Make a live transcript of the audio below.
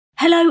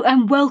Hello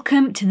and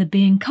welcome to the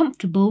Being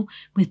Comfortable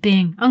with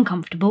Being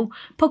Uncomfortable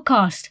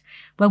podcast,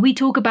 where we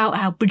talk about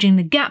how bridging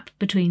the gap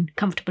between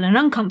comfortable and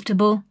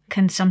uncomfortable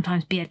can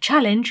sometimes be a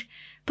challenge,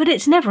 but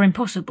it's never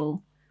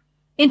impossible.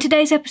 In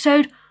today's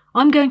episode,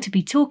 I'm going to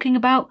be talking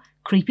about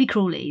creepy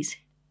crawlies,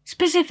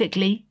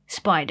 specifically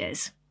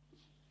spiders.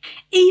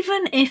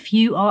 Even if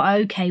you are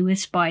okay with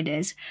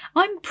spiders,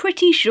 I'm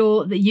pretty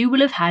sure that you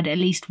will have had at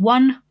least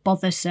one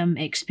bothersome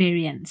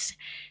experience,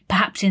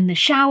 perhaps in the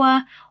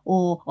shower,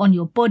 or on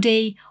your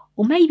body,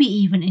 or maybe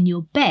even in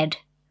your bed.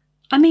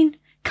 I mean,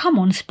 come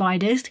on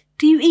spiders,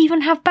 do you even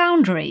have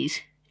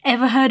boundaries?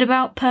 Ever heard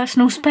about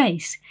personal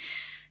space?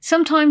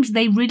 Sometimes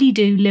they really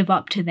do live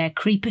up to their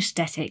creep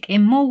aesthetic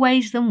in more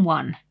ways than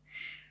one.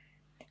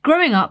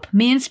 Growing up,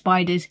 me and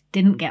spiders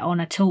didn't get on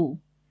at all.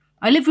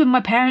 I lived with my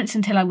parents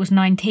until I was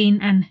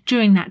 19, and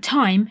during that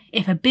time,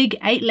 if a big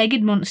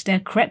 8-legged monster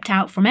crept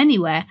out from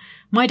anywhere,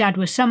 my dad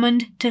was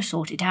summoned to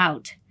sort it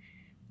out.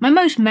 My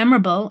most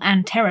memorable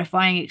and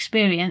terrifying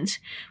experience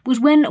was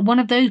when one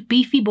of those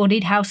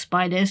beefy-bodied house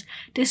spiders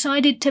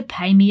decided to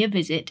pay me a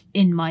visit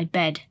in my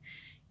bed,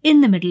 in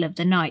the middle of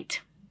the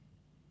night.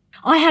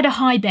 I had a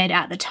high bed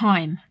at the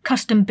time,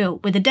 custom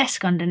built with a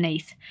desk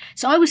underneath,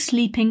 so I was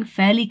sleeping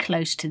fairly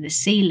close to the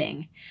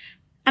ceiling.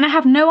 And I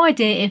have no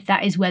idea if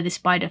that is where the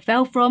spider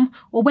fell from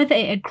or whether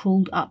it had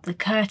crawled up the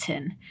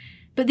curtain.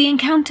 But the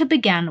encounter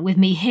began with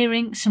me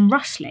hearing some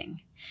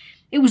rustling.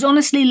 It was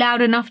honestly loud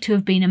enough to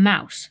have been a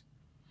mouse.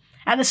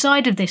 At the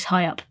side of this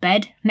high-up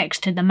bed,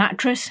 next to the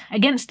mattress,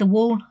 against the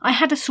wall, I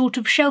had a sort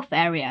of shelf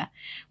area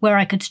where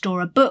I could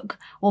store a book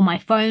or my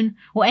phone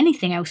or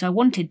anything else I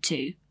wanted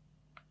to.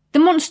 The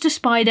monster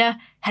spider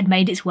had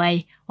made its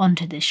way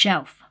onto this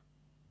shelf.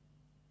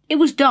 It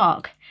was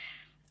dark.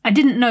 I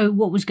didn't know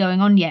what was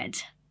going on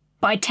yet,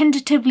 but I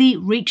tentatively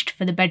reached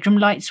for the bedroom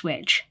light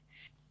switch.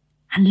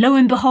 And lo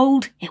and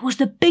behold, it was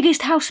the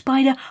biggest house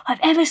spider I've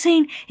ever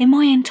seen in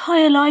my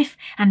entire life,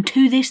 and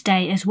to this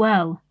day as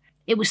well.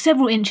 It was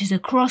several inches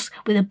across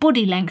with a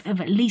body length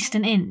of at least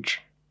an inch.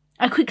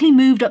 I quickly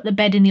moved up the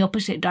bed in the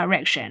opposite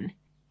direction.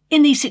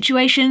 In these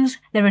situations,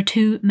 there are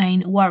two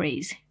main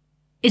worries.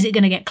 Is it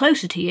going to get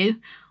closer to you?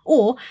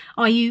 Or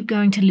are you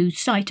going to lose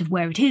sight of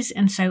where it is,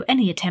 and so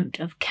any attempt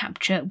of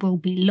capture will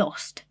be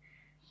lost?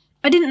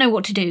 I didn't know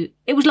what to do.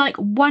 It was like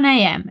 1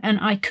 a.m. and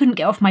I couldn't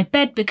get off my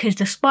bed because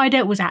the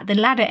spider was at the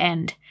ladder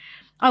end.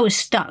 I was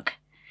stuck.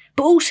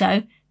 But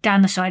also,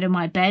 down the side of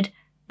my bed,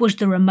 was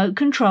the remote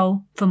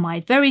control for my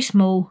very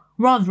small,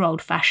 rather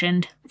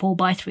old-fashioned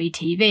 4x3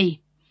 TV.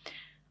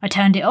 I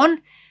turned it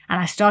on and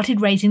I started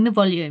raising the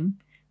volume.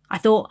 I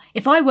thought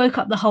if I woke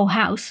up the whole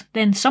house,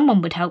 then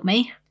someone would help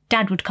me.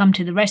 Dad would come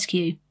to the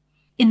rescue.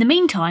 In the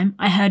meantime,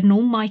 I heard an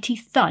almighty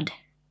thud.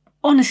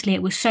 Honestly,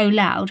 it was so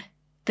loud.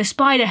 The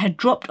spider had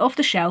dropped off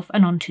the shelf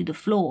and onto the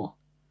floor.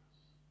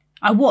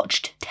 I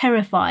watched,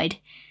 terrified.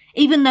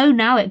 Even though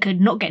now it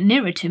could not get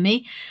nearer to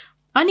me,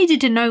 I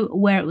needed to know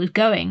where it was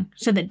going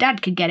so that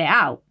Dad could get it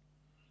out.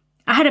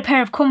 I had a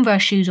pair of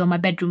Converse shoes on my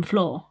bedroom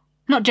floor.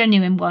 Not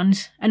genuine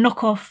ones, a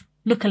knockoff,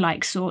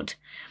 look-alike sort.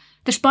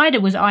 The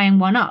spider was eyeing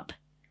one up.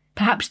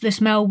 Perhaps the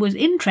smell was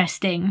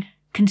interesting.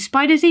 Can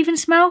spiders even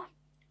smell?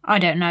 I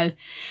don't know.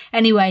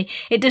 Anyway,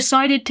 it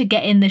decided to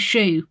get in the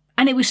shoe,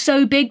 and it was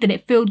so big that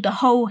it filled the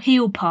whole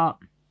heel part,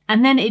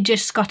 and then it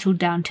just scuttled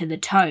down to the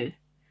toe.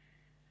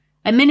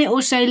 A minute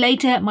or so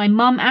later, my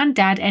mum and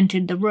dad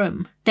entered the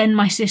room, then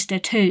my sister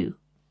too,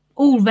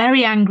 all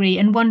very angry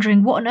and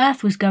wondering what on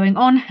earth was going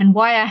on and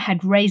why I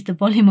had raised the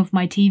volume of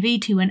my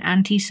TV to an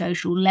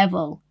antisocial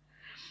level.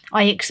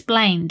 I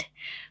explained.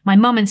 My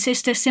mum and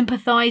sister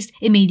sympathised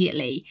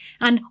immediately,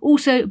 and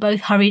also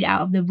both hurried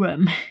out of the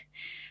room.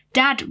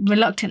 Dad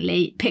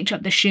reluctantly picked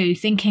up the shoe,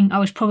 thinking I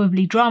was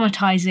probably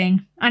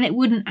dramatising, and it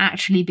wouldn't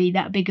actually be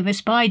that big of a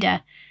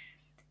spider.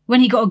 When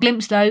he got a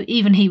glimpse though,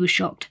 even he was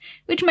shocked,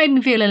 which made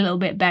me feel a little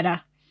bit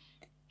better.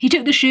 He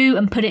took the shoe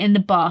and put it in the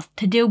bath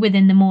to deal with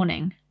in the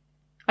morning.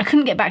 I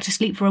couldn't get back to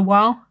sleep for a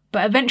while,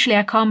 but eventually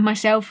I calmed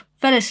myself,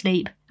 fell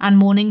asleep, and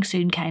morning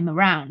soon came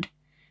around.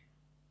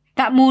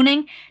 That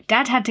morning,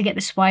 Dad had to get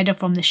the spider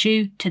from the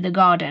shoe to the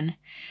garden.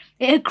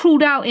 It had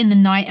crawled out in the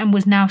night and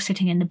was now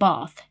sitting in the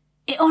bath.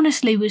 It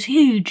honestly was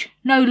huge,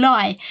 no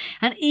lie,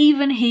 and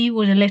even he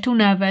was a little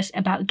nervous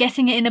about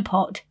getting it in a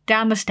pot,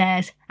 down the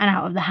stairs and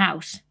out of the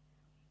house.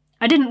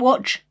 I didn't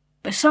watch,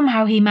 but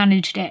somehow he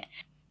managed it,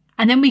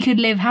 and then we could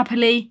live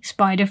happily,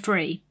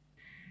 spider-free.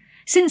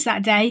 Since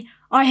that day,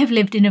 I have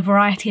lived in a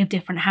variety of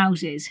different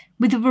houses,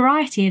 with a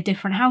variety of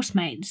different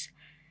housemates.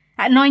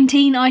 At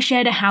 19, I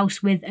shared a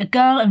house with a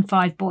girl and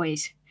 5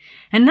 boys,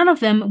 and none of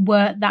them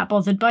were that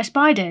bothered by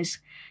spiders,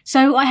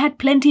 so I had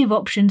plenty of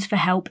options for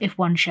help if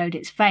one showed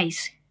its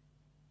face.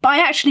 But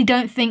I actually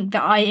don't think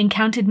that I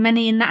encountered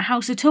many in that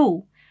house at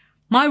all.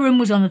 My room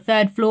was on the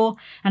 3rd floor,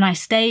 and I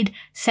stayed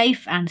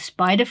safe and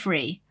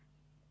spider-free.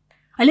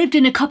 I lived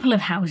in a couple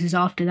of houses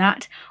after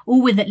that,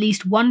 all with at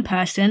least one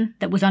person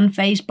that was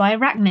unfazed by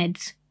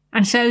arachnids,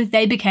 and so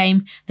they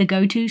became the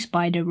go-to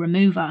spider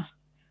remover.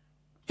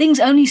 Things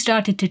only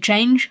started to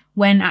change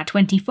when, at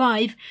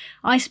 25,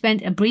 I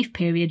spent a brief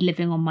period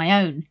living on my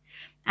own.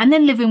 and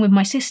then living with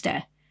my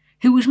sister,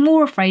 who was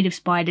more afraid of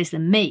spiders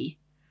than me.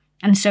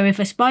 And so if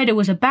a spider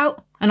was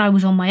about and I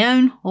was on my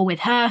own or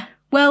with her,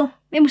 well,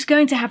 it was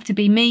going to have to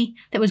be me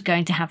that was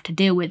going to have to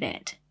deal with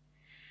it.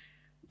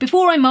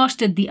 Before I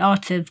mastered the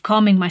art of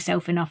calming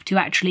myself enough to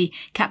actually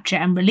capture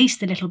and release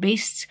the little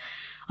beasts,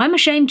 I'm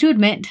ashamed to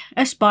admit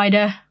a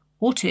spider,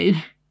 or two,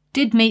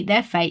 did meet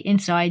their fate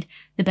inside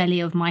the belly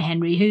of my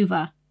Henry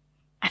Hoover.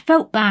 I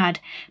felt bad,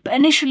 but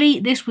initially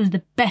this was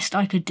the best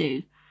I could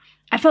do.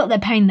 I felt their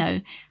pain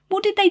though.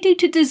 What did they do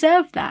to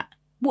deserve that?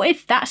 What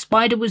if that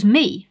spider was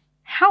me?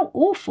 How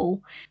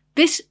awful.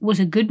 This was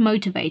a good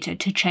motivator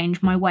to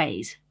change my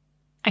ways.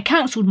 I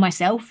counselled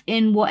myself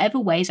in whatever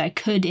ways I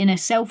could in a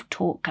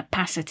self-talk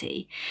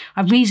capacity.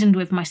 I reasoned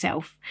with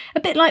myself,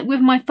 a bit like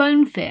with my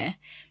phone fear.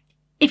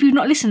 If you've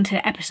not listened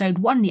to episode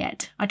 1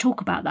 yet, I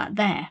talk about that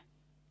there.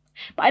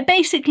 But I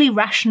basically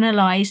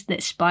rationalised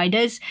that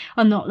spiders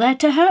are not there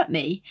to hurt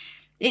me.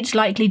 It's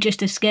likely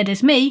just as scared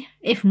as me,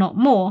 if not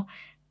more.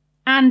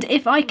 And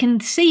if I can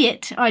see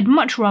it, I'd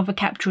much rather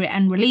capture it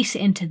and release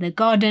it into the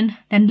garden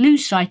than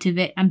lose sight of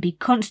it and be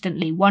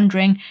constantly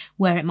wondering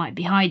where it might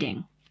be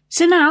hiding.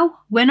 So now,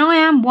 when I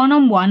am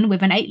one-on-one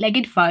with an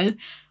 8-legged foe,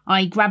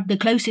 I grab the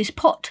closest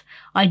pot,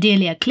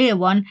 ideally a clear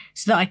one,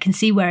 so that I can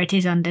see where it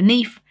is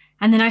underneath,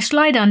 and then I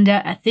slide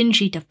under a thin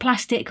sheet of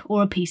plastic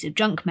or a piece of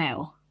junk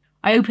mail.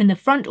 I open the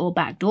front or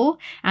back door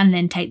and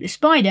then take the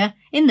spider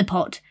in the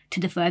pot to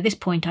the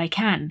furthest point I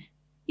can,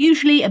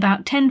 usually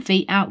about 10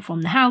 feet out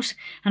from the house,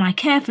 and I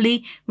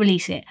carefully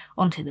release it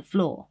onto the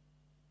floor.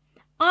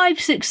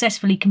 I've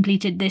successfully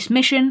completed this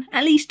mission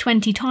at least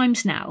 20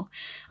 times now.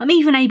 I'm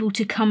even able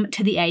to come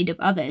to the aid of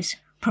others.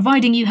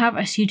 Providing you have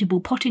a suitable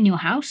pot in your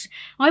house,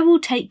 I will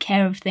take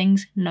care of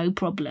things no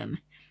problem.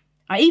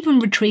 I even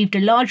retrieved a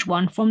large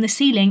one from the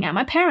ceiling at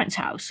my parents'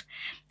 house,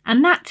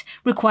 and that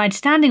required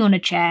standing on a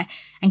chair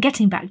and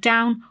getting back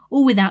down,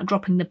 all without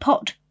dropping the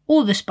pot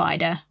or the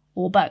spider,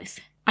 or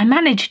both. I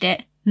managed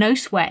it, no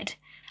sweat,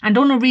 and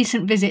on a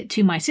recent visit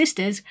to my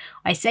sister's,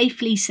 I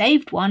safely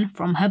saved one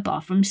from her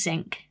bathroom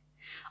sink.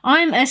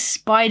 I'm a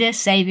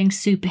spider-saving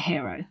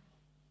superhero.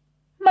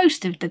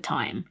 Most of the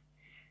time.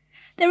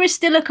 There is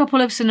still a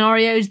couple of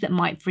scenarios that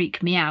might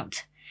freak me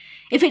out.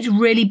 If it's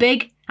really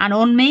big and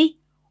on me,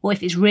 or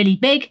if it's really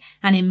big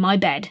and in my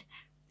bed.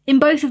 In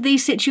both of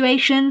these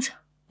situations,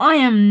 I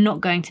am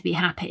not going to be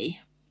happy.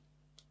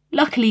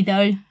 Luckily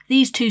though,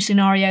 these two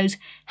scenarios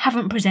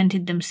haven't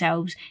presented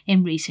themselves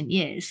in recent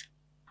years.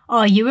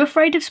 Are you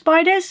afraid of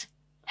spiders?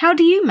 How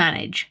do you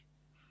manage?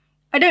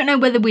 I don't know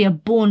whether we are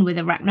born with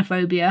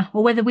arachnophobia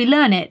or whether we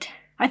learn it.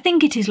 I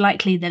think it is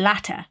likely the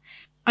latter.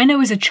 I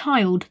know as a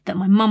child that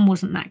my mum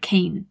wasn't that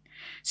keen,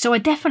 so I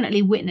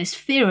definitely witnessed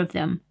fear of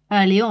them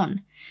early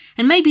on,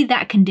 and maybe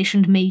that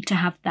conditioned me to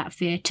have that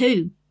fear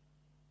too.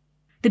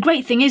 The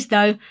great thing is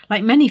though,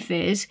 like many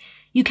fears,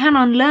 you can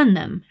unlearn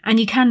them, and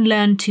you can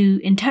learn to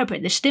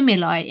interpret the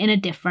stimuli in a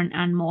different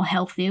and more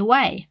healthier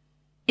way.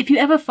 If you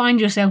ever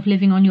find yourself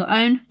living on your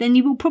own, then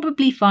you will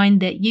probably find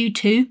that you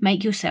too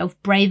make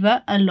yourself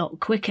braver a lot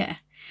quicker.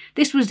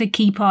 This was the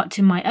key part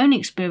to my own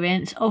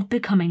experience of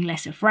becoming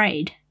less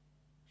afraid.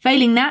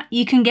 Failing that,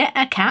 you can get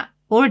a cat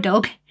or a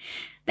dog.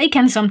 They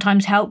can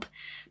sometimes help,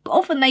 but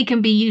often they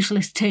can be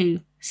useless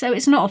too, so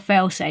it's not a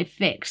fail-safe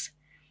fix.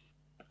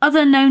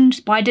 Other known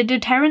spider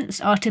deterrents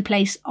are to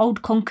place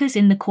old conkers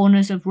in the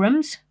corners of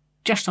rooms,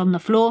 just on the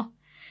floor.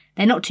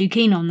 They're not too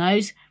keen on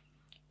those.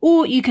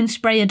 Or you can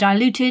spray a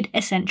diluted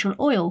essential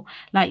oil,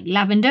 like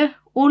lavender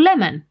or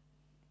lemon.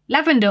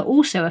 Lavender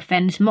also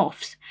offends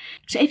moths,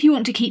 so if you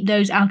want to keep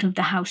those out of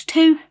the house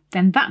too,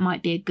 then that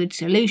might be a good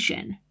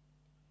solution.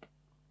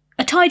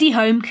 A tidy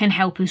home can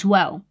help as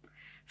well.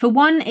 For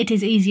one, it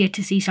is easier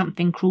to see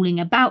something crawling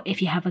about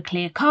if you have a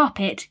clear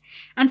carpet,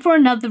 and for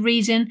another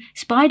reason,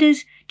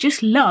 spiders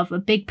just love a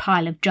big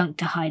pile of junk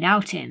to hide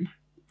out in.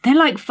 They're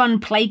like fun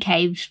play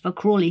caves for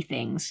crawly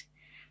things.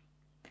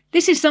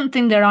 This is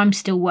something that I'm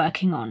still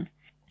working on.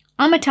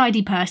 I'm a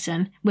tidy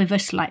person with a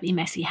slightly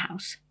messy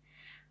house.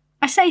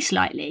 I say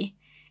slightly.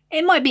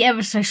 It might be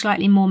ever so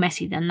slightly more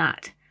messy than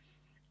that.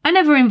 I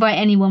never invite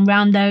anyone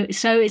round though,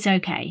 so it's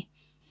okay.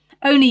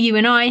 Only you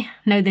and I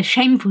know the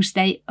shameful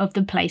state of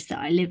the place that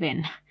I live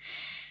in.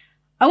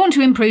 I want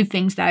to improve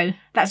things though.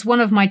 That's one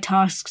of my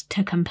tasks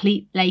to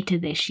complete later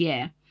this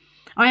year.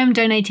 I am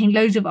donating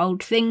loads of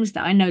old things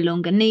that I no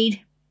longer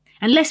need,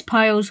 and less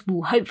piles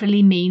will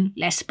hopefully mean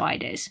less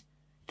spiders.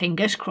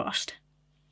 Fingers crossed.